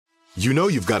You know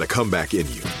you've got a comeback in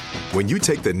you. When you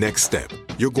take the next step,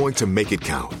 you're going to make it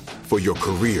count for your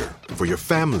career, for your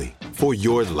family, for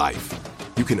your life.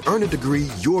 You can earn a degree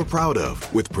you're proud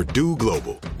of with Purdue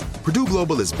Global. Purdue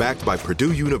Global is backed by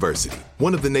Purdue University,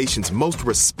 one of the nation's most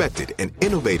respected and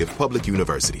innovative public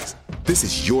universities. This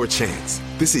is your chance.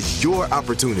 This is your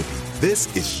opportunity.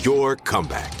 This is your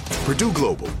comeback. Purdue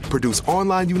Global, Purdue's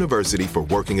online university for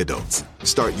working adults.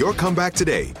 Start your comeback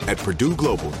today at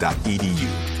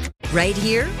purdueglobal.edu. Right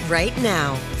here, right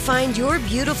now. Find your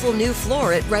beautiful new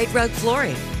floor at Rite Rug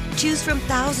Flooring. Choose from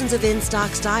thousands of in-stock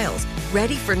styles,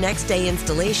 ready for next day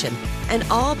installation, and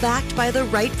all backed by the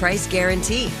right price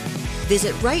guarantee.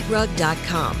 Visit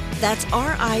riterug.com. That's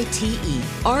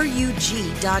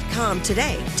RITERUG.com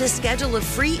today to schedule a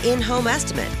free in-home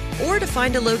estimate or to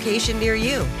find a location near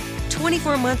you.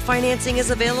 24-month financing is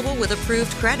available with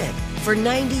approved credit. For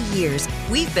 90 years,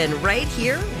 we've been right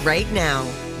here, right now.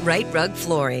 Rite Rug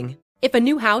Flooring. If a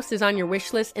new house is on your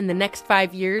wish list in the next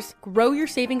 5 years, grow your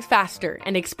savings faster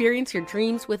and experience your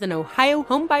dreams with an Ohio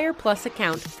Homebuyer Plus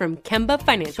account from Kemba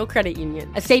Financial Credit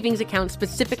Union. A savings account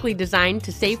specifically designed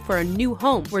to save for a new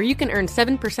home where you can earn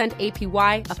 7%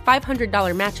 APY, a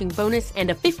 $500 matching bonus,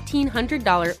 and a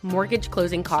 $1,500 mortgage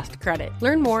closing cost credit.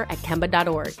 Learn more at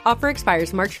Kemba.org. Offer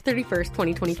expires March 31st,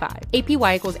 2025.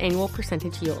 APY equals annual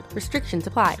percentage yield. Restrictions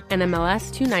apply.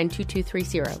 NMLS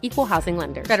 292230. Equal housing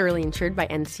lender. Federally insured by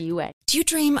NCUA. Do you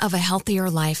dream of a healthier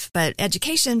life, but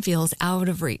education feels out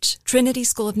of reach? Trinity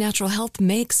School of Natural Health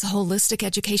makes holistic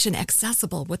education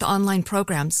accessible with online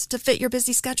programs to fit your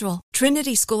busy schedule.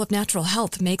 Trinity School of Natural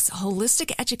Health makes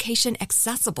holistic education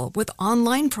accessible with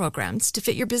online programs to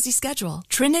fit your busy schedule.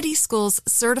 Trinity School's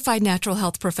Certified Natural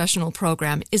Health Professional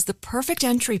Program is the perfect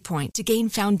entry point to gain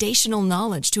foundational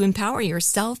knowledge to empower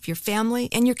yourself, your family,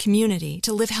 and your community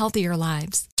to live healthier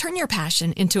lives. Turn your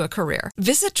passion into a career.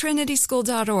 Visit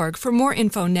trinityschool.org for more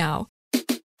info now.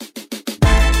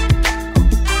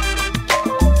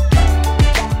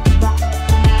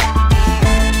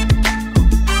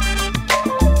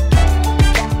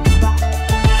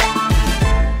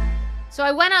 So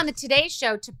I went on the Today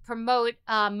Show to promote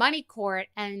Money Court,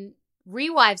 and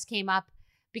Rewives came up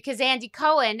because Andy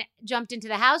Cohen jumped into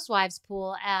the Housewives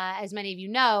pool, as many of you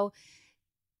know,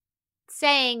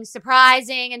 saying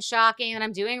surprising and shocking that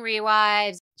I'm doing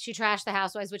Rewives. She trashed the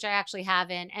Housewives, which I actually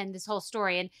haven't, and this whole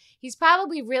story. And he's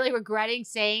probably really regretting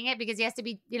saying it because he has to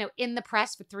be, in the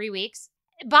press for 3 weeks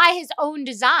by his own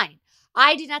design.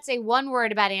 I did not say one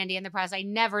word about Andy in the press. I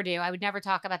never do. I would never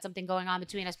talk about something going on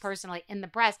between us personally in the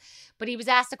press. But he was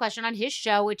asked a question on his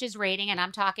show, which is Rating, and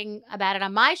I'm talking about it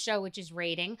on my show, which is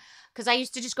Rating, because I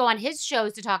used to just go on his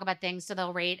shows to talk about things so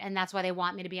they'll rate, and that's why they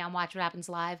want me to be on Watch What Happens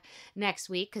Live next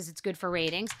week, because it's good for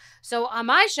ratings. So on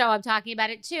my show, I'm talking about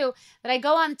it too, but I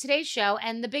go on today's show,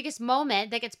 and the biggest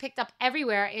moment that gets picked up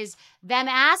everywhere is them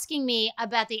asking me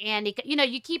about the Andy.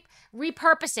 You keep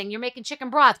repurposing. You're making chicken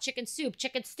broth, chicken soup,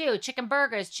 chicken stew, chicken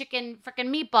burgers, chicken freaking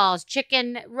meatballs,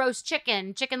 chicken roast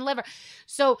chicken, chicken liver.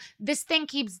 So this thing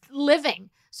keeps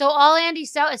living. So all Andy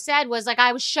said was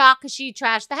I was shocked because she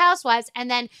trashed the Housewives, and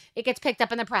then it gets picked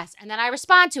up in the press. And then I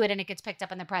respond to it and it gets picked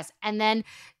up in the press. And then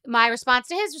my response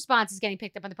to his response is getting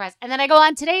picked up in the press. And then I go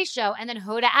on Today's Show, and then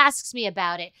Hoda asks me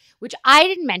about it, which I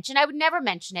didn't mention. I would never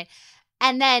mention it.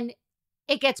 And then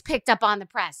it gets picked up on the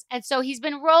press. And so he's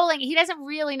been rolling. He doesn't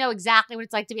really know exactly what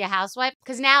it's like to be a housewife,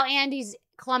 because now Andy's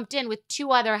clumped in with 2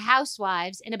 other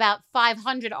housewives in about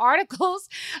 500 articles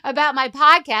about my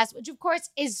podcast, which of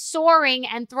course is soaring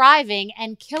and thriving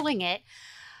and killing it.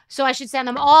 So I should send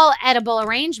them all edible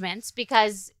arrangements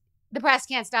because the press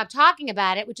can't stop talking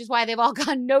about it, which is why they've all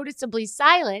gone noticeably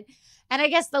silent. And I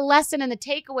guess the lesson and the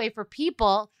takeaway for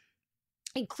people,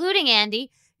 including Andy,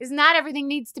 is not everything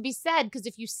needs to be said, because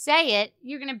if you say it,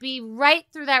 you're going to be right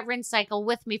through that rinse cycle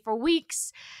with me for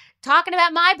weeks talking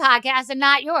about my podcast and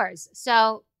not yours.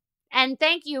 So, and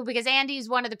thank you, because Andy is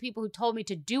one of the people who told me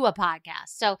to do a podcast.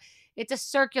 So it's a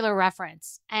circular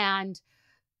reference, and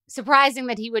surprising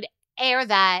that he would air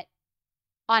that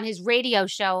on his radio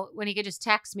show when he could just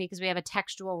text me, because we have a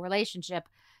textual relationship.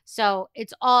 So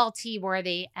it's all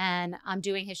tea-worthy, and I'm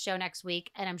doing his show next week,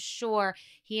 and I'm sure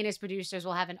he and his producers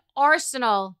will have an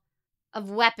arsenal of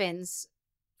weapons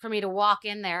for me to walk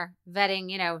in there,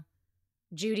 vetting,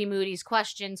 Judy Moody's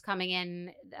questions coming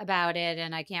in about it,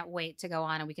 and I can't wait to go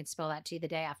on, and we can spill that tea the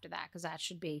day after that, because that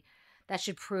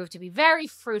should prove to be very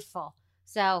fruitful.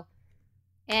 So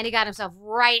Andy got himself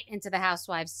right into the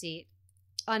housewives seat,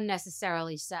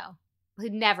 unnecessarily so.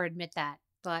 He'd never admit that,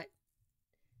 but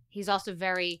he's also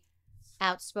very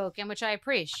outspoken, which I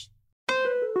appreciate.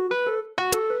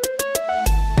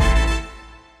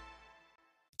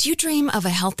 Do you dream of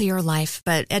a healthier life,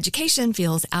 but education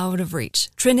feels out of reach?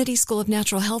 Trinity School of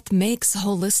Natural Health makes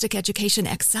holistic education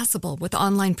accessible with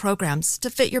online programs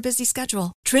to fit your busy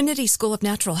schedule. Trinity School of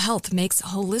Natural Health makes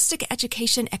holistic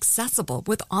education accessible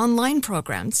with online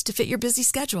programs to fit your busy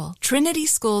schedule. Trinity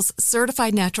School's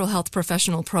Certified Natural Health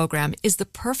Professional Program is the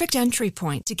perfect entry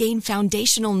point to gain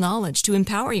foundational knowledge to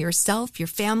empower yourself, your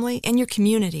family, and your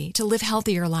community to live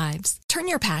healthier lives. Turn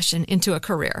your passion into a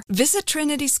career. Visit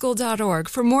trinityschool.org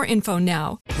for more info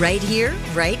now. Right here,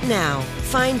 right now.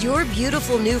 Find your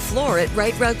beautiful new floor at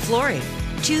Right Rug Flooring.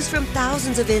 Choose from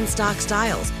thousands of in-stock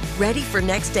styles, ready for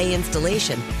next day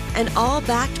installation, and all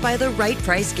backed by the right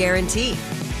price guarantee.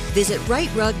 Visit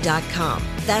rightrug.com.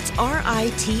 That's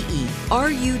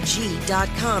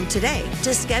RITERUG.com today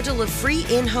to schedule a free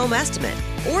in-home estimate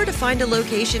or to find a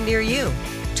location near you.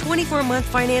 24-month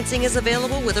financing is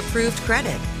available with approved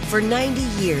credit. For 90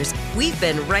 years, we've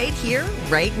been right here,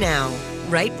 right now.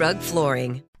 Right Rug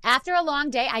Flooring. After a long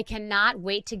day, I cannot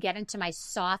wait to get into my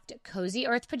soft, Cozy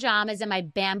Earth pajamas and my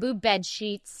bamboo bed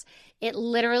sheets. It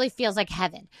literally feels like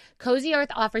heaven. Cozy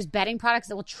Earth offers bedding products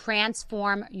that will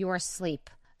transform your sleep.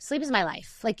 Sleep is my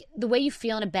life. Like the way you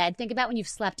feel in a bed, think about when you've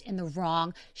slept in the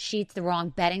wrong sheets, the wrong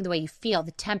bedding, the way you feel,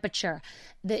 the temperature,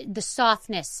 the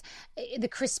softness, the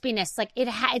crispiness. Like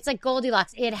it's like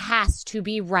Goldilocks. It has to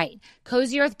be right.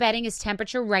 Cozy Earth bedding is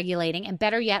temperature regulating, and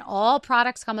better yet, all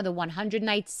products come with a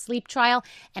 100-night sleep trial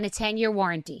and a 10-year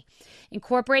warranty.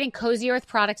 Incorporating Cozy Earth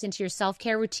products into your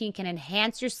self-care routine can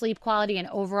enhance your sleep quality and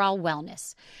overall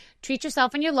wellness. Treat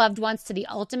yourself and your loved ones to the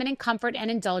ultimate in comfort and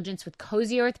indulgence with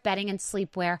Cozy Earth bedding and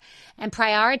sleepwear, and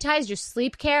prioritize your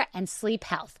sleep care and sleep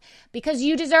health because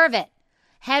you deserve it.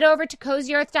 Head over to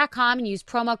CozyEarth.com and use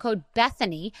promo code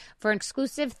Bethany for an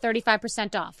exclusive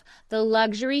 35% off. The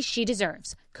luxury she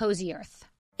deserves. Cozy Earth.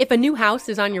 If a new house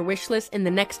is on your wish list in the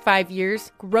next 5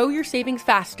 years, grow your savings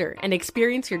faster and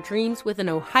experience your dreams with an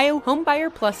Ohio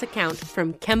Homebuyer Plus account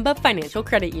from Kemba Financial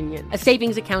Credit Union. A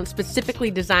savings account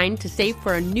specifically designed to save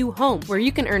for a new home where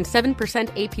you can earn 7%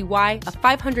 APY,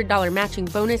 a $500 matching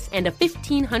bonus, and a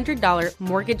 $1,500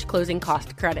 mortgage closing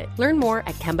cost credit. Learn more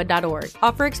at Kemba.org.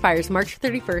 Offer expires March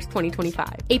 31st,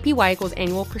 2025. APY equals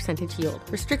annual percentage yield.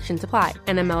 Restrictions apply.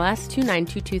 NMLS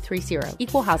 292230.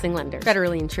 Equal housing lender.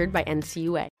 Federally insured by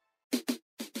NCUA.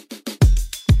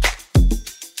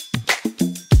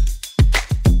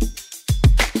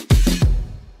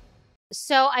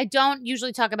 So I don't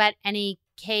usually talk about any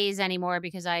Ks anymore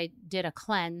because I did a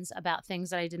cleanse about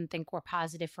things that I didn't think were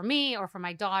positive for me or for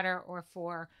my daughter or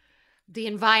for the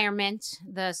environment,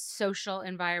 the social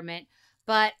environment.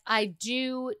 But I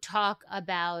do talk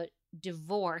about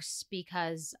divorce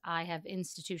because I have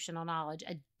institutional knowledge,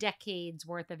 a decade's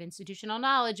worth of institutional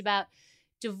knowledge about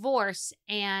divorce.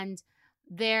 And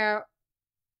there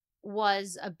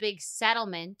was a big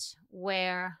settlement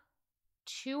where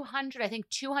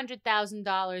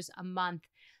 $200,000 a month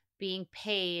being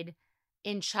paid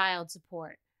in child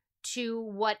support to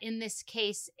what in this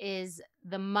case is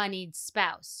the moneyed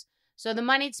spouse. So the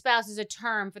moneyed spouse is a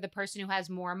term for the person who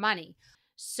has more money.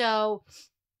 So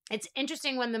it's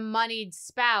interesting when the moneyed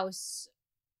spouse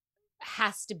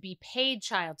has to be paid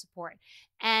child support.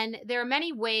 And there are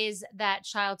many ways that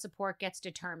child support gets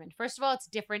determined. First of all, it's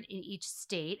different in each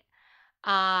state.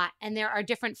 And there are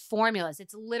different formulas.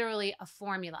 It's literally a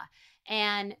formula.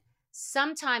 And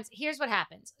sometimes, here's what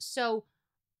happens. So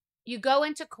you go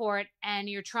into court and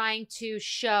you're trying to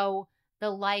show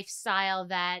the lifestyle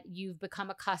that you've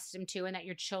become accustomed to and that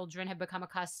your children have become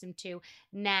accustomed to,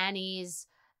 nannies,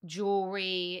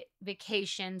 jewelry,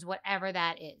 vacations, whatever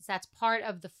that is. That's part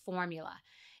of the formula.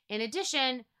 In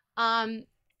addition,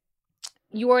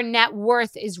 your net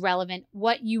worth is relevant.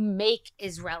 What you make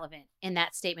is relevant in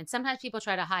that statement. Sometimes people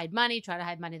try to hide money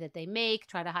that they make,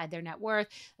 try to hide their net worth.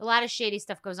 A lot of shady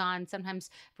stuff goes on. Sometimes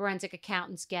forensic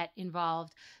accountants get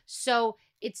involved. So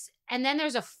and then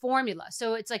there's a formula.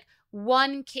 So it's like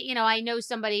one kid, I know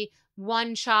somebody,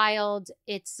 one child,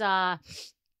 it's,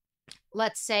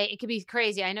 let's say it could be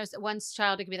crazy. I know one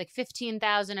child, it could be like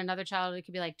 15,000. Another child, it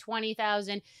could be like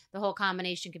 20,000. The whole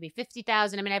combination could be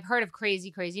 50,000. I mean, I've heard of crazy,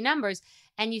 crazy numbers.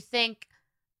 And you think,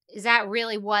 is that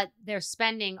really what they're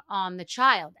spending on the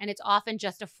child? And it's often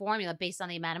just a formula based on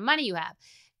the amount of money you have.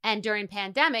 And during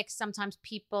pandemics, sometimes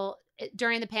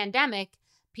during the pandemic,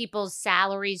 people's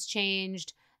salaries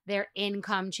changed, their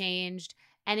income changed.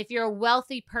 And if you're a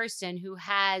wealthy person who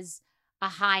has a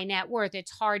high net worth,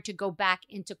 it's hard to go back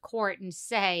into court and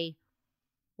say,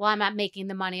 well, I'm not making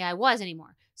the money I was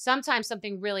anymore. Sometimes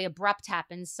something really abrupt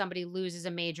happens. Somebody loses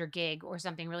a major gig or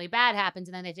something really bad happens,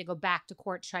 and then they have to go back to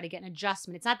court to try to get an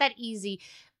adjustment. It's not that easy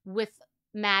with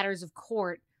matters of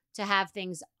court to have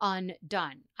things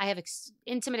undone. I have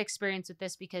intimate experience with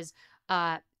this because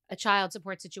a child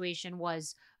support situation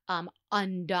was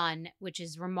undone, which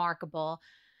is remarkable.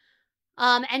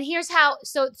 And here's how,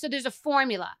 so there's a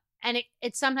formula, and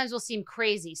it sometimes will seem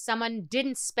crazy. Someone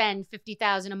didn't spend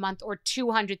 $50,000 a month or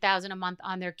 $200,000 a month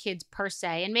on their kids per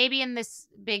se. And maybe in this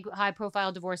big high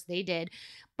profile divorce they did,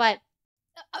 but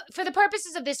for the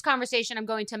purposes of this conversation, I'm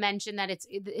going to mention that it's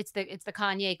the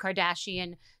Kanye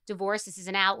Kardashian divorce. This is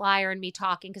an outlier in me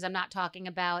talking because I'm talking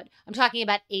about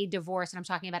a divorce, and I'm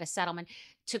talking about a settlement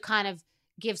to kind of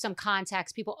give some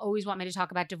context. People always want me to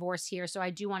talk about divorce here, so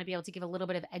I do want to be able to give a little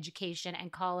bit of education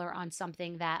and color on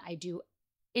something that I do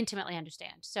intimately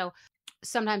understand. So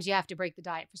sometimes you have to break the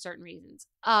diet for certain reasons,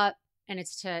 and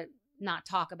it's to not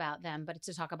talk about them, but it's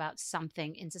to talk about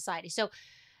something in society. So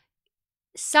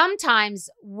sometimes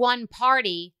one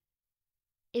party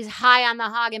is high on the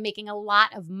hog and making a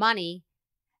lot of money,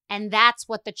 and that's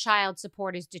what the child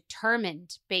support is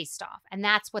determined based off. And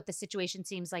that's what the situation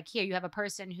seems like here. You have a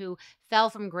person who fell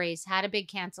from grace, had a big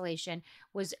cancellation,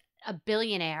 was a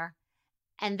billionaire,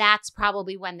 and that's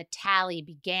probably when the tally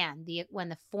began, when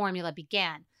the formula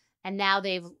began. And now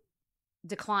they've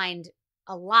declined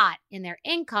a lot in their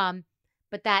income,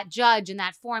 but that judge and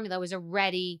that formula was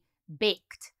already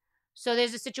baked. So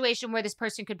there's a situation where this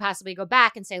person could possibly go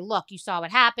back and say, look, you saw what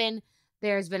happened.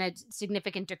 There's been a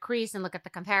significant decrease, and look at the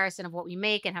comparison of what we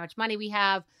make and how much money we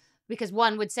have. Because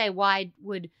one would say, why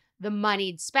would the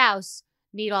moneyed spouse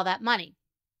need all that money?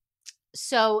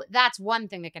 So that's one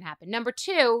thing that can happen. Number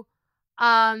two,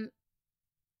 the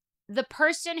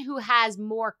person who has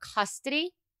more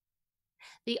custody,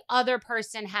 the other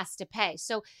person has to pay.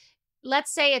 So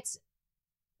let's say it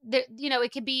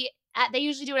could be, they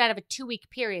usually do it out of a 2-week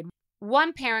period.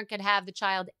 One parent could have the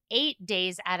child 8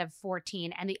 days out of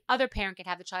 14, and the other parent could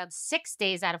have the child 6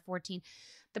 days out of 14.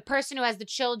 The person who has the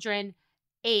children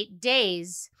 8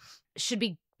 days should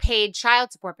be paid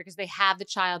child support because they have the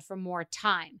child for more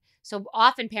time. So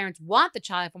often parents want the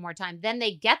child for more time, then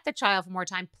they get the child for more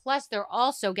time, plus they're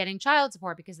also getting child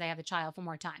support because they have the child for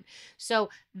more time. So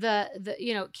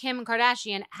Kim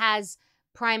Kardashian has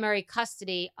primary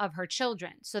custody of her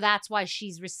children. So that's why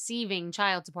she's receiving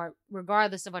child support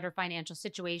regardless of what her financial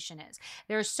situation is.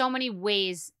 There are so many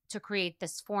ways to create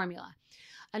this formula.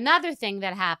 Another thing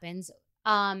that happens,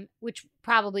 which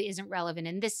probably isn't relevant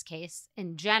in this case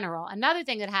in general, another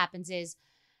thing that happens is,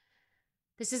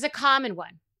 this is a common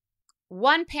one.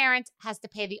 One parent has to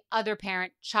pay the other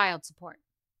parent child support.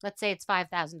 Let's say it's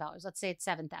 $5,000. Let's say it's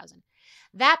 $7,000.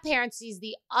 That parent sees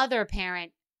the other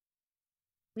parent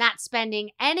not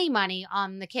spending any money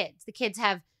on the kids. The kids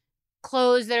have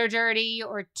clothes that are dirty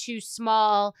or too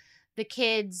small. The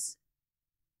kids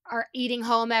are eating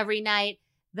home every night.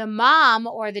 The mom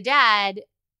or the dad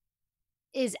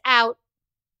is out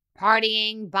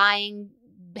partying, buying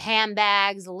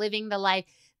handbags, living the life.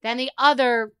 Then the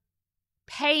other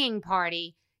paying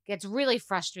party gets really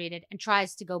frustrated and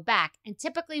tries to go back. And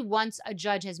typically once a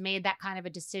judge has made that kind of a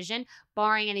decision,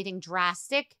 barring anything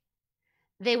drastic,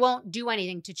 they won't do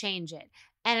anything to change it.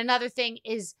 And another thing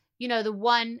is,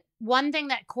 the one thing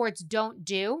that courts don't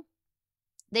do,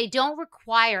 they don't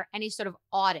require any sort of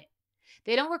audit.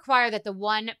 They don't require that the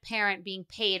one parent being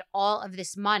paid all of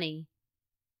this money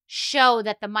show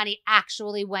that the money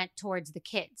actually went towards the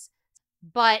kids.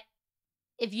 But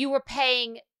if you were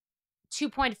paying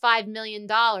 $2.5 million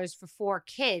for 4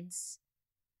 kids,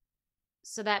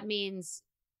 so that means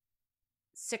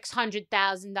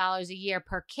 $600,000 a year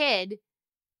per kid,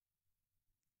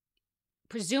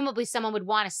 presumably someone would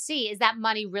want to see, is that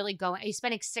money really going? Are you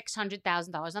spending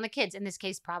 $600,000 on the kids? In this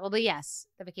case, probably yes.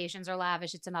 The vacations are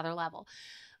lavish. It's another level.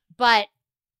 But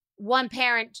one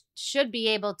parent should be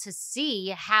able to see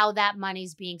how that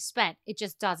money's being spent. It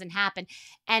just doesn't happen.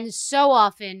 And so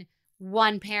often,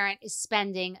 one parent is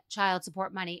spending child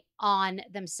support money on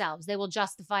themselves. They will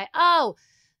justify,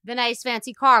 the nice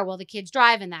fancy car. Well, the kid's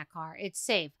driving that car. It's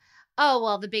safe. Oh,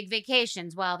 well, the big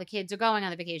vacations. Well, the kids are going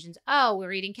on the vacations. Oh,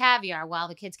 we're eating caviar. Well,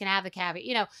 the kids can have the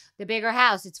caviar. The bigger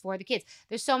house, it's for the kids.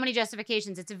 There's so many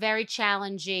justifications. It's a very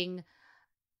challenging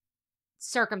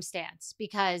circumstance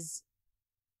because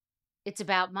it's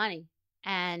about money,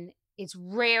 and it's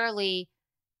rarely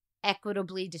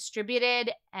equitably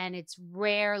distributed, and it's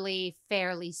rarely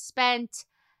fairly spent,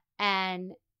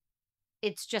 and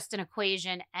it's just an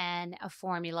equation and a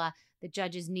formula that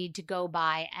judges need to go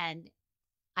by. And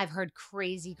I've heard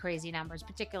crazy, crazy numbers,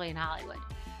 particularly in Hollywood,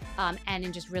 and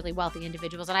in just really wealthy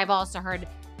individuals. And I've also heard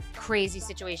crazy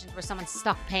situations where someone's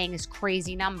stuck paying this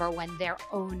crazy number when their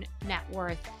own net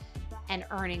worth and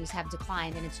earnings have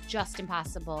declined, and it's just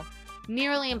impossible,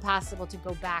 nearly impossible to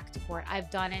go back to court. I've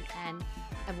done it, and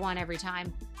I've won every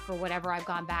time for whatever I've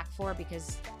gone back for,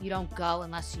 because you don't go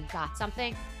unless you got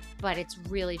something. But it's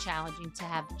really challenging to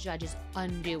have judges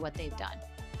undo what they've done.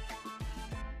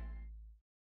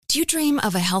 Do you dream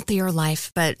of a healthier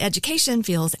life, but education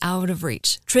feels out of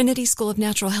reach? Trinity School of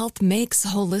Natural Health makes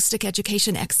holistic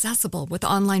education accessible with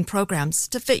online programs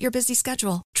to fit your busy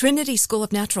schedule. Trinity School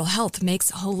of Natural Health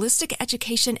makes holistic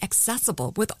education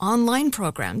accessible with online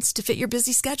programs to fit your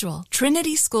busy schedule.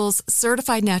 Trinity School's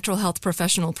Certified Natural Health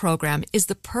Professional Program is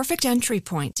the perfect entry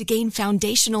point to gain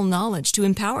foundational knowledge to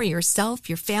empower yourself,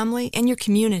 your family, and your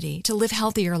community to live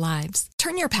healthier lives.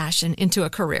 Turn your passion into a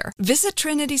career. Visit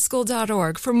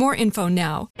trinityschool.org for more info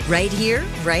now. Right here,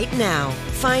 right now.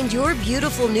 Find your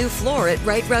beautiful new floor at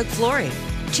Right Rug Flooring.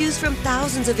 Choose from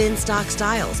thousands of in-stock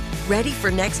styles, ready for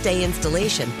next day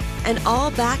installation, and all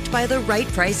backed by the right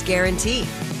price guarantee.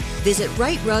 Visit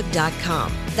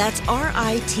rightrug.com. That's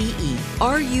RITERUG.com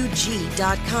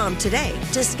today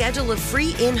to schedule a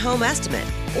free in-home estimate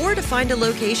or to find a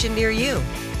location near you.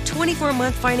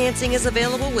 24-month financing is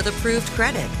available with approved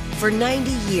credit. For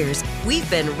 90 years, we've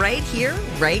been right here,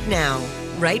 right now.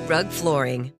 Right Rug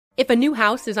Flooring. If a new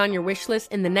house is on your wish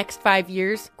list in the next 5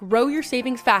 years, grow your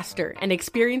savings faster and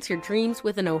experience your dreams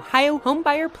with an Ohio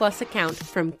Homebuyer Plus account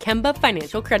from Kemba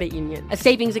Financial Credit Union. A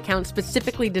savings account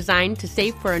specifically designed to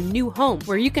save for a new home,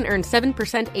 where you can earn 7%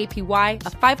 APY,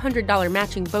 a $500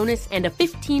 matching bonus, and a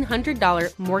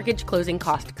 $1,500 mortgage closing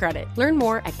cost credit. Learn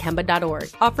more at Kemba.org.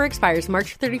 Offer expires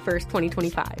March 31st,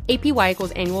 2025. APY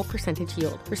equals annual percentage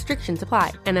yield. Restrictions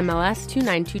apply. NMLS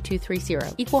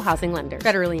 292230. Equal housing lender.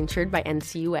 Federally insured by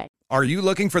NCUA. Are you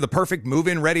looking for the perfect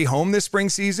move-in ready home this spring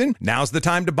season? Now's the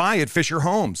time to buy at Fisher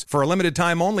Homes. For a limited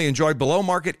time only, enjoy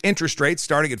below-market interest rates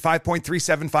starting at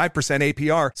 5.375%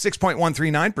 APR,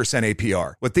 6.139%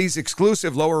 APR. With these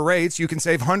exclusive lower rates, you can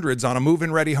save hundreds on a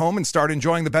move-in ready home and start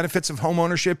enjoying the benefits of home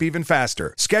ownership even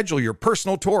faster. Schedule your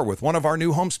personal tour with one of our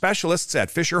new home specialists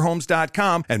at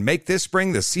FisherHomes.com and make this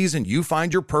spring the season you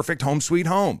find your perfect home sweet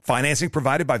home. Financing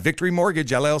provided by Victory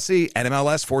Mortgage, LLC,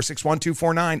 NMLS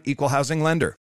 461249, Equal Housing Lender.